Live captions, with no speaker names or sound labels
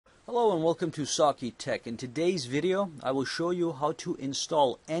Hello and welcome to sakitech. In today's video I will show you how to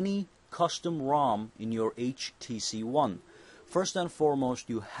install any custom ROM in your HTC One. First and foremost,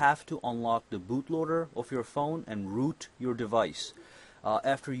 you have to unlock the bootloader of your phone and root your device.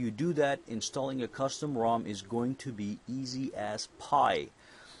 After you do that, installing a custom ROM is going to be easy as pie.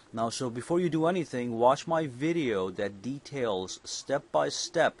 Now, so before you do anything, watch my video that details step by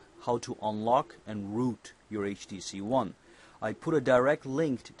step how to unlock and root your HTC One. I put a direct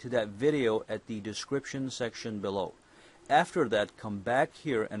link to that video at the description section below. After that, come back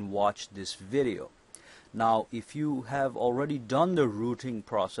here and watch this video. Now, if you have already done the rooting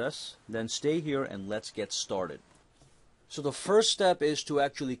process, then stay here and let's get started. So the first step is to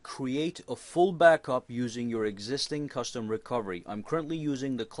actually create a full backup using your existing custom recovery. I'm currently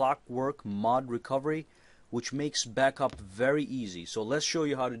using the Clockwork Mod recovery, which makes backup very easy. So let's show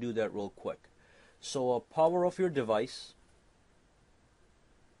you how to do that real quick. So power off your device.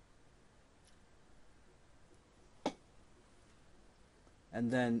 And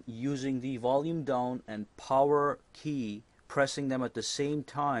then using the volume down and power key, pressing them at the same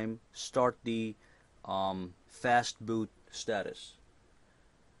time, start the fast boot status.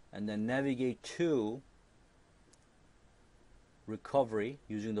 And then navigate to recovery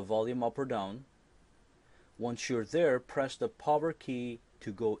using the volume up or down. Once you're there, press the power key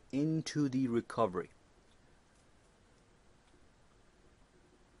to go into the recovery.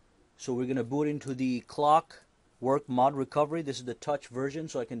 So we're going to boot into the Clockwork Mod recovery. This is the touch version,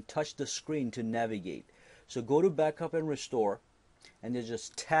 so I can touch the screen to navigate. So go to backup and restore, and then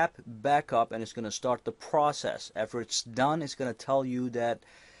just tap backup and it's going to start the process. After it's done, it's going to tell you that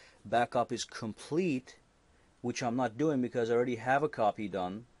backup is complete, which I'm not doing because I already have a copy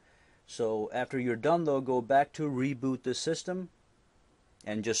done. So after you're done though, go back to reboot the system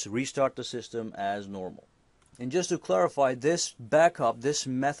and just restart the system as normal. And just to clarify, this backup, this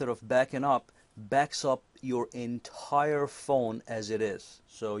method of backing up, backs up your entire phone as it is.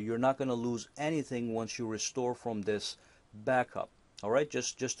 So you're not going to lose anything once you restore from this backup. Alright,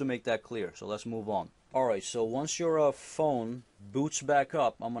 just to make that clear. So let's move on. Alright, so once your phone boots back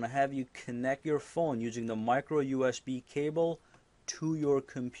up, I'm going to have you connect your phone using the micro USB cable to your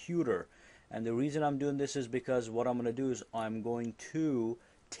computer. And the reason I'm doing this is because what I'm going to do is I'm going to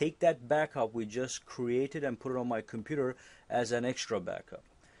take that backup we just created and put it on my computer as an extra backup.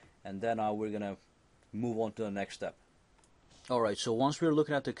 And then we're going to move on to the next step. Alright, so once we're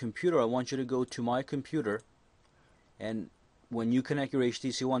looking at the computer, I want you to go to my computer, and when you connect your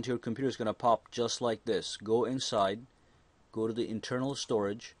HTC One to your computer, it's going to pop just like this. Go inside, go to the internal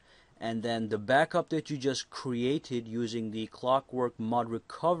storage, and then the backup that you just created using the Clockwork Mod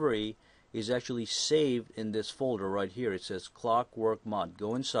recovery is actually saved in this folder right here. It says Clockwork Mod.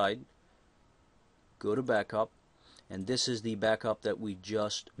 Go inside, go to backup, and this is the backup that we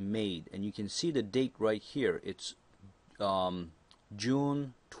just made. And you can see the date right here. It's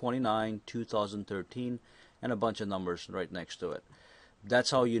June 29, 2013, and a bunch of numbers right next to it.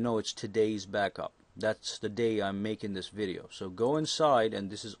 That's how you know it's today's backup. That's the day I'm making this video. So go inside, and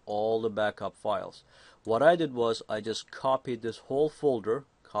this is all the backup files. What I did was I just copied this whole folder,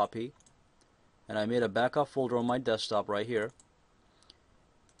 copy, and I made a backup folder on my desktop right here,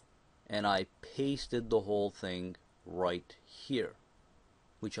 and I pasted the whole thing right here,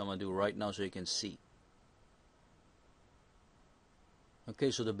 which I'm going to do right now so you can see. Okay,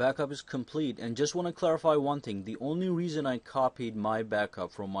 so the backup is complete, and just want to clarify one thing. The only reason I copied my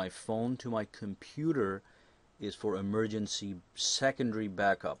backup from my phone to my computer is for emergency secondary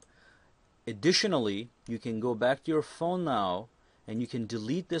backup. Additionally, you can go back to your phone now and you can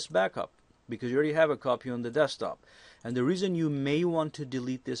delete this backup because you already have a copy on the desktop. And the reason you may want to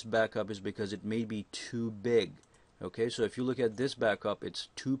delete this backup is because it may be too big. Okay, so if you look at this backup, it's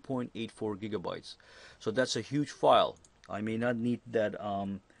 2.84 gigabytes. So that's a huge file. I may not need that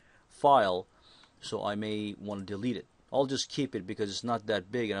file, so I may want to delete it. I'll just keep it because it's not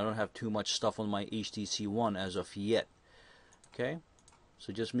that big and I don't have too much stuff on my HTC One as of yet. Okay,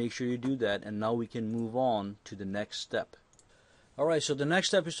 so just make sure you do that, and now we can move on to the next step. Alright, so the next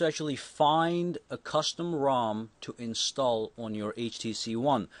step is to actually find a custom ROM to install on your HTC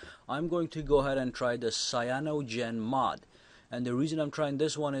One. I'm going to go ahead and try the cyanogenmod. And the reason I'm trying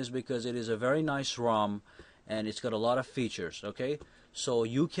this one is because it is a very nice ROM and it's got a lot of features. Okay, so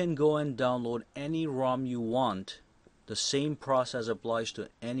you can go and download any ROM you want. The same process applies to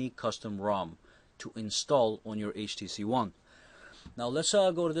any custom ROM to install on your HTC One. Now let's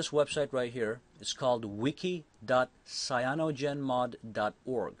go to this website right here. It's called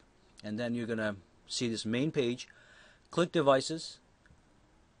wiki.cyanogenmod.org, and then you're gonna see this main page. Click devices,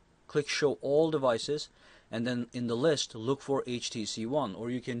 click show all devices, and then in the list look for HTC One, or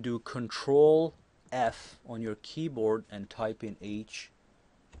you can do Control F on your keyboard and type in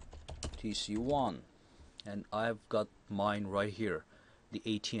HTC One, and I've got mine right here, the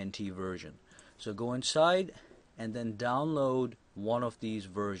AT&T version. So go inside and then download one of these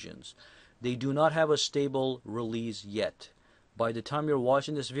versions. They do not have a stable release yet. By the time you're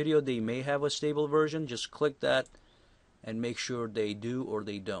watching this video, they may have a stable version. Just click that and make sure they do or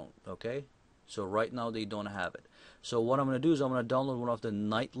they don't. Okay, so right now they don't have it. So what I'm going to do is I'm going to download one of the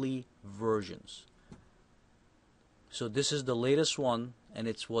nightly versions. So this is the latest one, and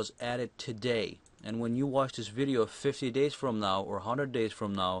it was added today. And when you watch this video 50 days from now or 100 days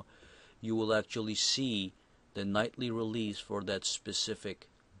from now, you will actually see the nightly release for that specific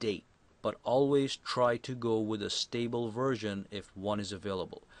date. But always try to go with a stable version if one is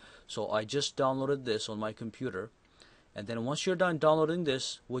available. So I just downloaded this on my computer, and then once you're done downloading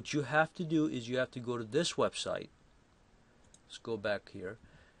this, what you have to do is you have to go to this website. Let's go back here.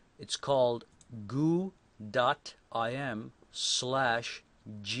 It's called goo.im/gapps,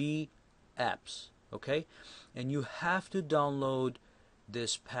 okay? And you have to download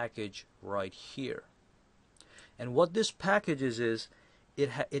this package right here. And what this package is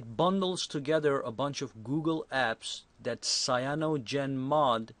it bundles together a bunch of Google apps that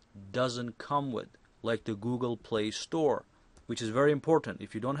cyanogenmod doesn't come with, like the Google Play Store, which is very important.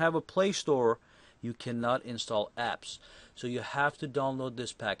 If you don't have a Play Store, you cannot install apps. So you have to download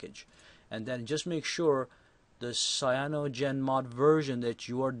this package. And then just make sure the cyanogenmod version that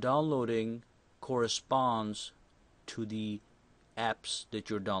you are downloading corresponds to the apps that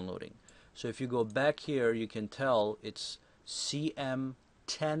you're downloading. So if you go back here, you can tell it's CM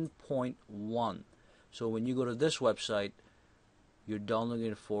 10.1. So when you go to this website, you're downloading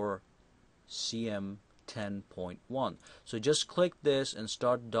it for CM 10.1. So just click this and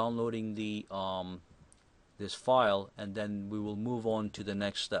start downloading the this file, and then we will move on to the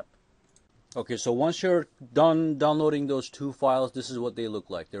next step. Okay, so once you're done downloading those two files, this is what they look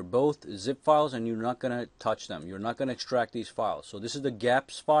like. They're both zip files, and you're not going to touch them. You're not going to extract these files. So this is the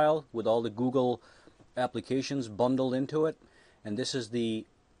GAPS file with all the Google applications bundled into it, and this is the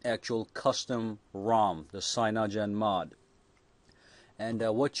actual custom ROM, the cyanogenmod. And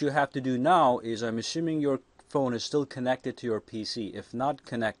what you have to do now is, I'm assuming your phone is still connected to your PC. If not,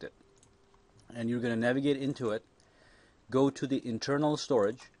 connect it. And you're going to navigate into it, go to the internal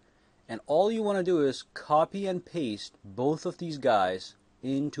storage, and all you want to do is copy and paste both of these guys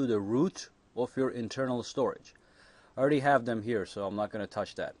into the root of your internal storage. I already have them here, so I'm not going to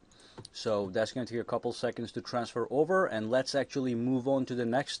touch that. So that's going to take a couple seconds to transfer over, and let's actually move on to the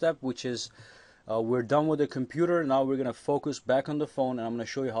next step, which is we're done with the computer. Now we're going to focus back on the phone, and I'm going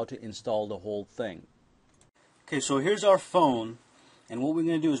to show you how to install the whole thing. Okay, so here's our phone, and what we're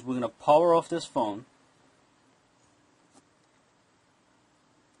going to do is we're going to power off this phone.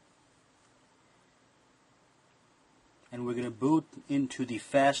 And we're going to boot into the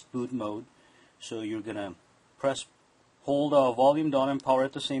fast boot mode. So you're going to hold volume down and power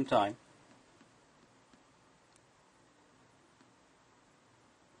at the same time.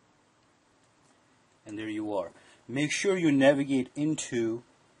 And there you are. Make sure you navigate into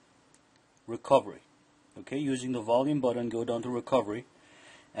recovery. Okay, using the volume button, go down to recovery,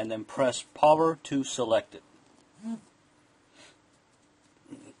 and then press power to select it.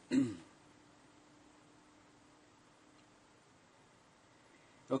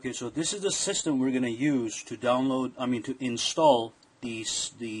 Okay, so this is the system we're going to use to to install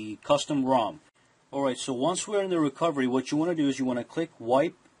the custom ROM. Alright, so once we're in the recovery, what you want to do is you want to click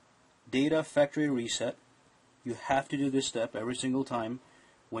Wipe Data Factory Reset. You have to do this step every single time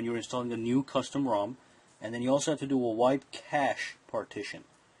when you're installing a new custom ROM. And then you also have to do a Wipe Cache Partition.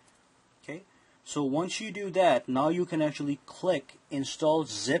 Okay, so once you do that, now you can actually click Install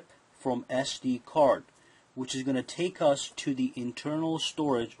Zip from SD card, which is going to take us to the internal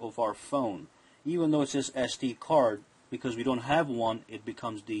storage of our phone. Even though it says SD card, because we don't have one, it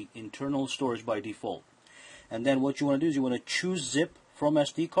becomes the internal storage by default. And then what you want to do is you want to choose zip from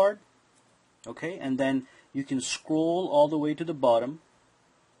SD card. Okay, and then you can scroll all the way to the bottom.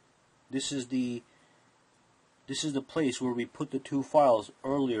 This is the place where we put the two files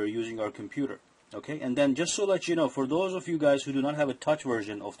earlier using our computer. Okay, and then just so that you know, for those of you guys who do not have a touch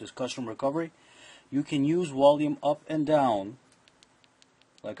version of this custom recovery, you can use volume up and down,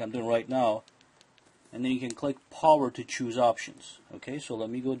 like I'm doing right now, and then you can click power to choose options. Okay, so let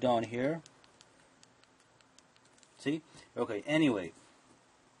me go down here. See? Okay, anyway,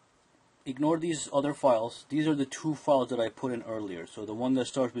 ignore these other files. These are the two files that I put in earlier. So the one that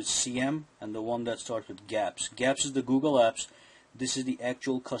starts with CM and the one that starts with GAPS. GAPS is the Google Apps. This is the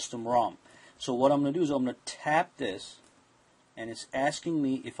actual custom ROM. So what I'm going to do is I'm going to tap this, and it's asking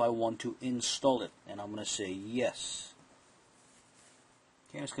me if I want to install it, and I'm going to say yes.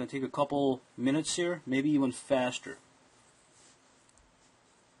 Okay, it's going to take a couple minutes here, maybe even faster.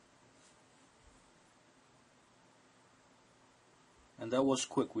 And that was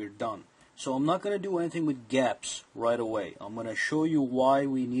quick, we're done. So I'm not going to do anything with gaps right away. I'm going to show you why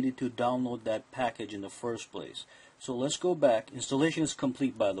we needed to download that package in the first place. So let's go back. Installation is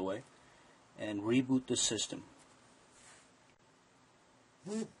complete, by the way, and reboot the system.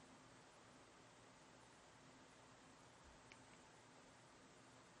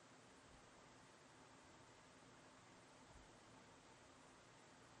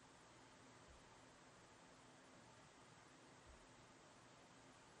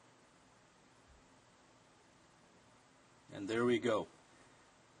 And there we go.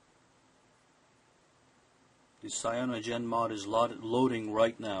 The cyanogenmod is loading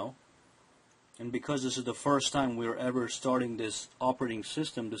right now. And because this is the first time we're ever starting this operating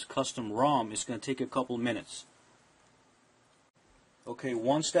system, this custom ROM, it's going to take a couple minutes. Okay,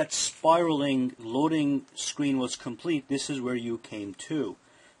 once that spiraling loading screen was complete, this is where you came to.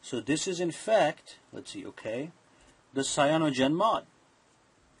 So this is in fact, let's see, okay, the cyanogenmod.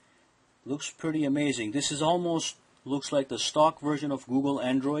 Looks pretty amazing. This is almost looks like the stock version of Google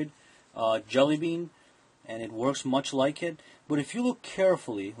Android Jelly Bean, and it works much like it. But if you look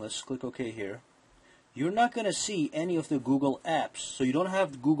carefully, let's click OK here, you're not going to see any of the Google apps. So you don't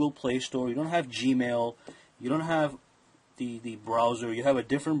have Google Play Store, you don't have Gmail, you don't have the browser, you have a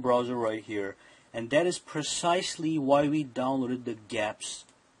different browser right here. And that is precisely why we downloaded the Gaps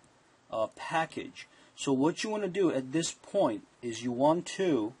package. So what you want to do at this point is you want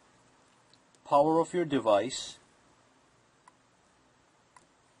to power off your device.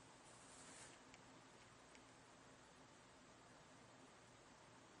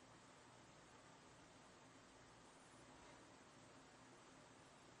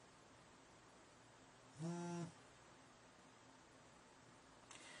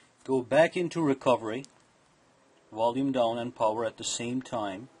 Go back into recovery, volume down and power at the same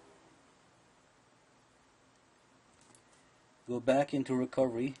time. Go back into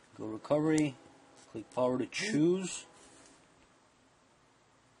recovery, go recovery, click power to choose.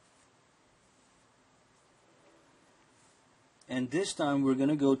 And this time we're going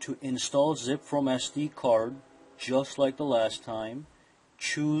to go to install zip from SD card, just like the last time.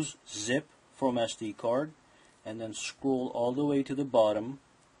 Choose zip from SD card, and then scroll all the way to the bottom.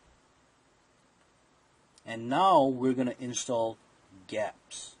 And now we're going to install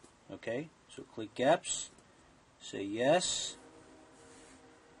Gaps. Okay, so click Gaps, say yes.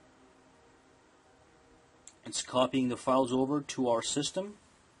 It's copying the files over to our system,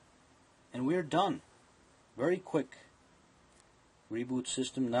 and we're done. Very quick. Reboot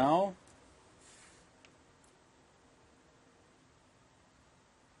system now.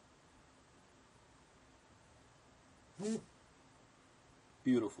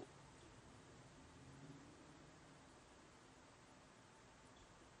 Beautiful.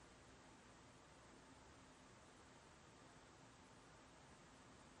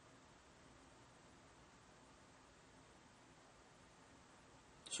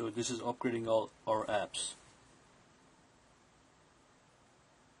 So this is upgrading all our apps.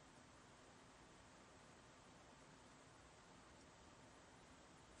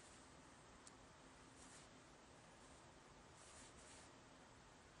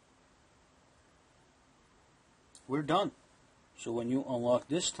 We're done. So when you unlock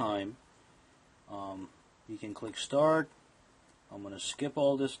this time, you can click Start. I'm going to skip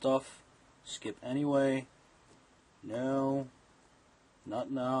all this stuff. Skip anyway. No.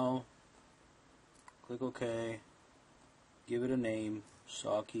 Not now. Click OK. Give it a name.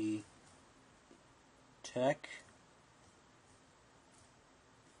 sakitech.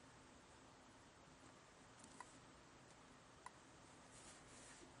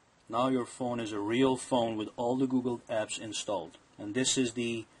 Now your phone is a real phone with all the Google apps installed. And this is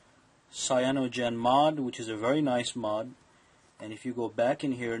the cyanogenmod, which is a very nice mod. And if you go back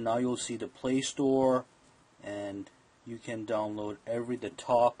in here, now you'll see the Play Store, and you can download the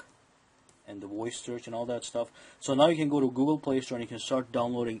talk and the voice search and all that stuff. So now you can go to Google Play Store and you can start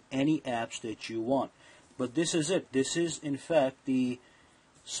downloading any apps that you want. But this is it. This is in fact the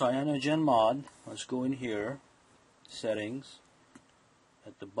cyanogenmod. Let's go in here, settings,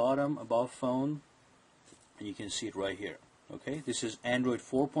 at the bottom, about phone, and you can see it right here. Okay, this is Android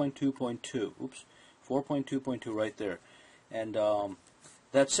 4.2.2. Oops, 4.2.2 right there. And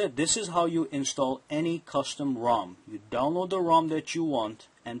that's it. This is how you install any custom ROM. You download the ROM that you want,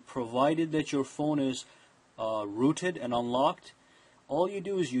 and provided that your phone is rooted and unlocked, all you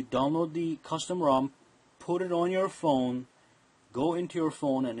do is you download the custom ROM, put it on your phone, go into your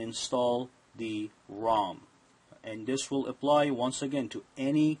phone and install the ROM. And this will apply once again to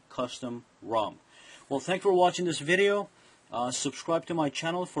any custom ROM. Well, thanks for watching this video. Subscribe to my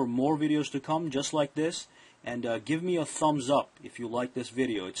channel for more videos to come just like this, and give me a thumbs up if you like this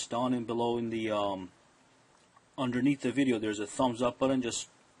video. It's down and below in the underneath the video there's a thumbs up button. Just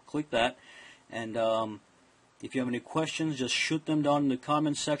click that, and if you have any questions, just shoot them down in the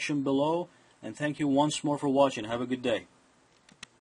comment section below. And thank you once more for watching. Have a good day.